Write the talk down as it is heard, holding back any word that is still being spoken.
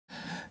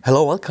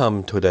Hello,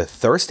 welcome to the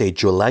Thursday,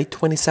 July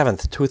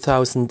 27th,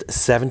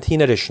 2017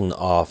 edition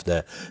of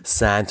the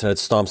Internet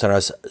Storm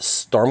Center's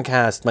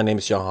Stormcast. My name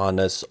is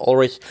Johannes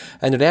Ulrich,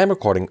 and today I'm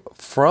recording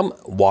from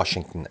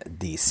Washington,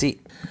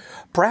 D.C.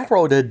 Brad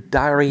wrote a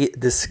diary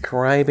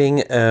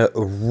describing a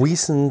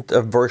recent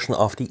version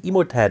of the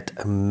Emotet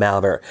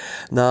malware.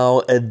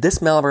 Now, this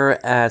malware,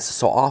 as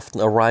so often,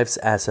 arrives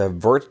as a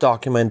Word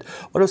document.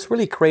 What was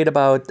really great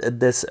about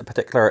this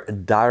particular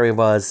diary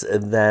was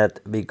that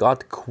we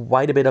got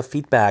quite a bit of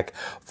feedback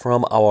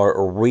from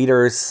our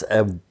readers.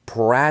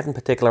 Brad, in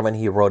particular, when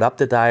he wrote up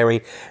the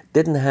diary,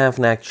 didn't have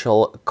an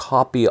actual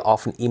copy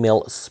of an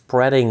email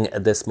spreading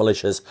this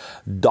malicious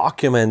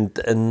document.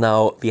 And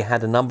now we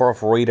had a number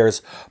of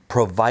readers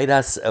provide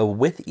us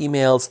with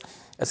emails.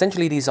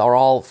 Essentially, these are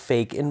all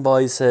fake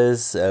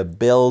invoices,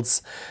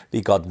 bills.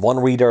 We got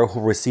one reader who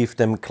received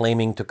them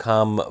claiming to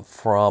come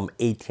from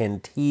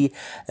AT&T.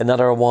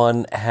 Another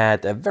one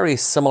had a very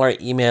similar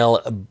email,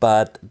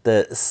 but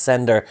the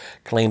sender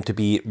claimed to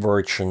be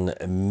Virgin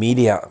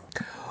Media.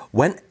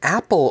 When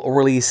Apple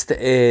released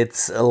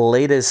its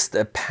latest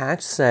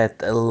patch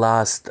set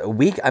last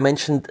week, I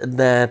mentioned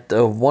that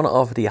one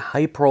of the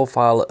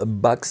high-profile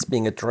bugs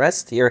being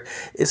addressed here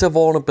is a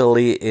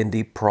vulnerability in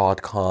the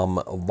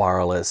Broadpwn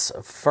Wireless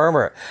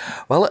firmware.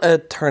 Well,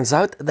 it turns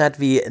out that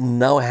we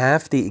now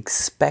have the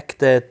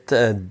expected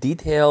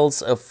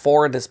details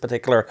for this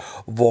particular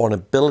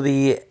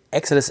vulnerability.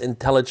 Exodus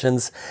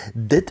Intelligence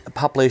did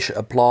publish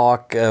a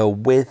blog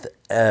with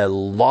a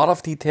lot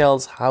of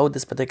details how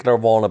this particular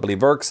vulnerability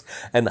works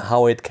and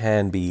how it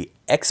can be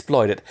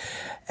exploited.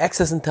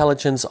 Exodus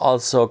Intelligence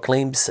also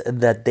claims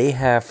that they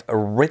have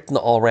written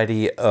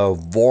already a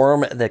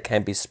worm that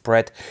can be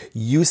spread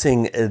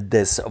using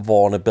this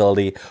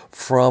vulnerability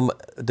from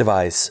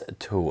device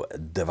to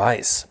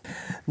device.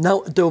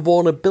 Now, the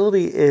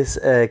vulnerability is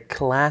a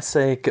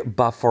classic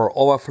buffer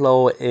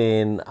overflow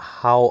in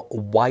how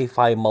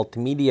Wi-Fi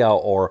multimedia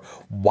or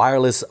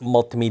wireless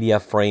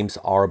multimedia frames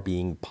are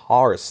being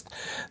parsed.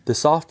 The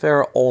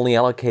software only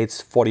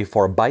allocates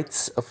 44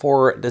 bytes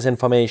for this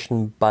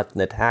information, but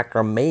an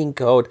attacker may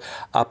encode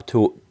up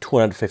to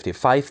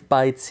 255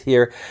 bytes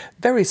here.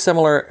 Very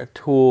similar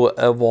to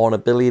a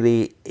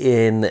vulnerability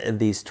in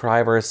these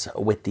drivers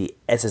with the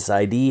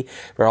SSID,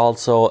 where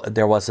also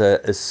there was an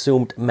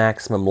assumed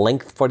maximum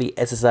length for the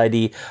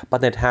SSID,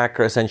 but an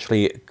attacker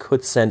essentially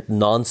could send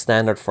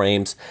non-standard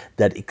frames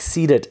that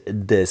exceeded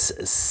this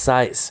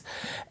size.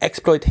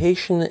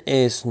 Exploitation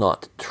is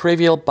not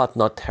trivial, but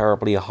not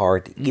terribly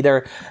hard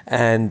either.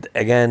 And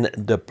again,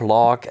 the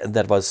blog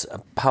that was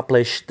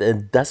published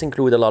does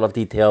include a lot of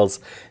details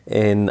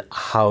in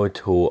how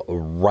to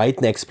write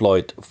an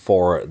exploit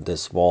for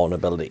this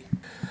vulnerability.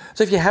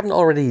 So if you haven't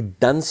already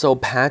done so,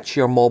 patch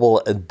your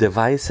mobile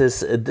devices.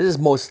 This is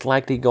most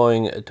likely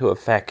going to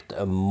affect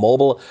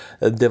mobile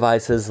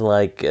devices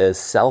like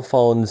cell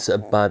phones,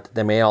 but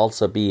there may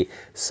also be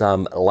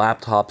some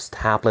laptops,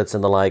 tablets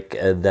and the like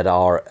that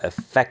are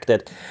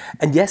affected.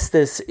 And yes,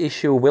 this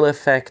issue will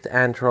affect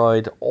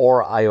Android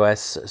or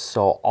iOS,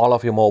 so all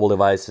of your mobile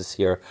devices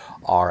here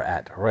are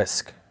at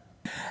risk.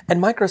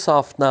 And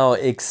Microsoft now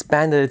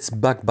expanded its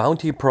bug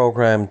bounty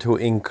program to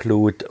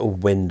include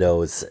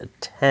Windows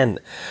 10.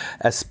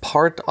 As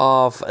part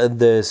of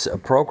this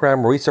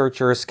program,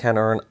 researchers can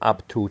earn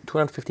up to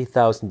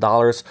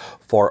 $250,000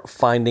 for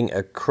finding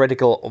a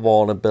critical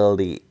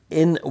vulnerability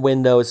in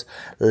Windows.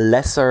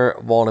 Lesser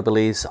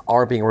vulnerabilities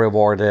are being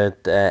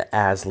rewarded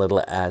as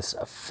little as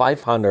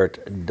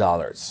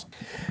 $500.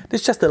 This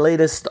is just the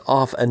latest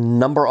of a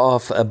number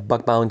of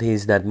bug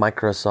bounties that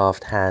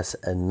Microsoft has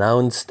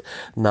announced.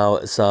 Now,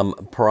 some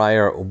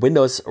prior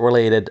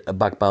Windows-related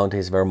bug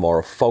bounties were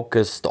more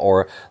focused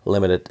or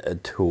limited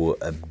to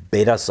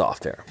beta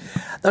software.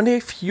 Now,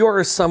 if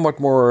you're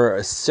somewhat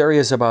more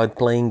serious about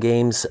playing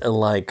games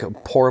like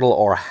Portal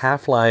or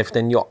Half-Life,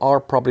 then you are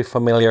probably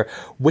familiar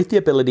with the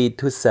ability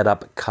to set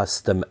up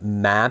custom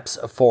maps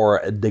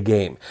for the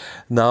game.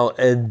 Now,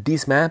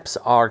 these maps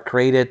are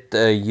created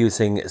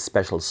using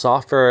special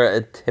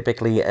software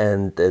typically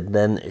and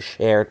then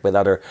shared with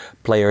other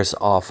players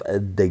of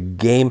the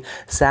game.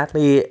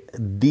 Sadly,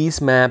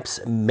 these maps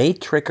may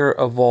trigger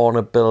a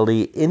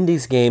vulnerability in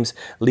these games,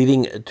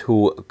 leading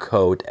to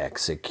code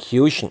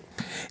execution.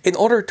 In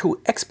order to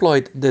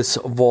exploit this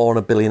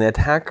vulnerability, an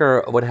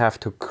attacker would have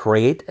to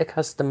create a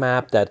custom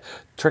map that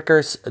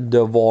triggers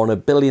the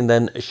vulnerability and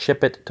then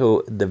ship it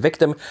to the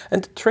victim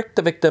and trick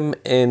the victim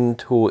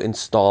into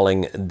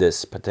installing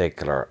this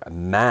particular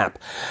map.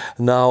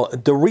 Now,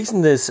 the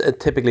reason this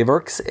typically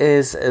works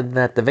is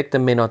that the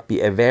victim may not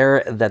be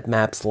aware that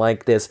maps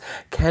like this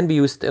can be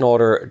used in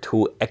order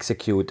to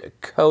execute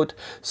code,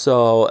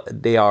 so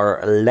they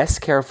are less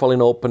careful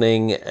in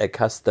opening a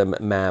custom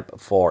map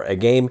for a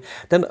game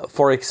than,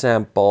 for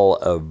example,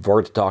 a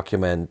Word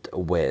document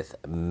with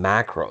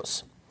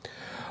macros.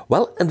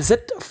 Well, and that's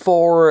it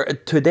for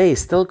today.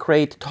 Still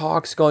great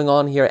talks going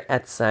on here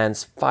at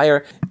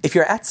SansFire. If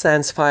you're at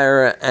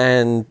SansFire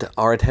and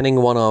are attending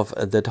one of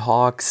the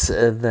talks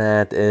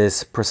that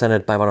is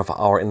presented by one of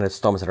our Internet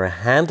Storm Center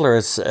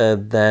handlers,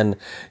 then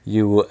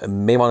you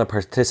may want to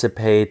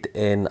participate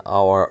in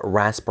our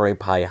Raspberry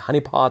Pi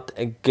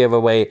Honeypot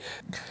giveaway.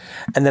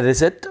 And that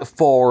is it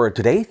for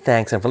today.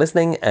 Thanks and for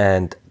listening,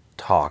 and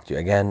talk to you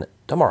again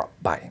tomorrow.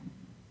 Bye.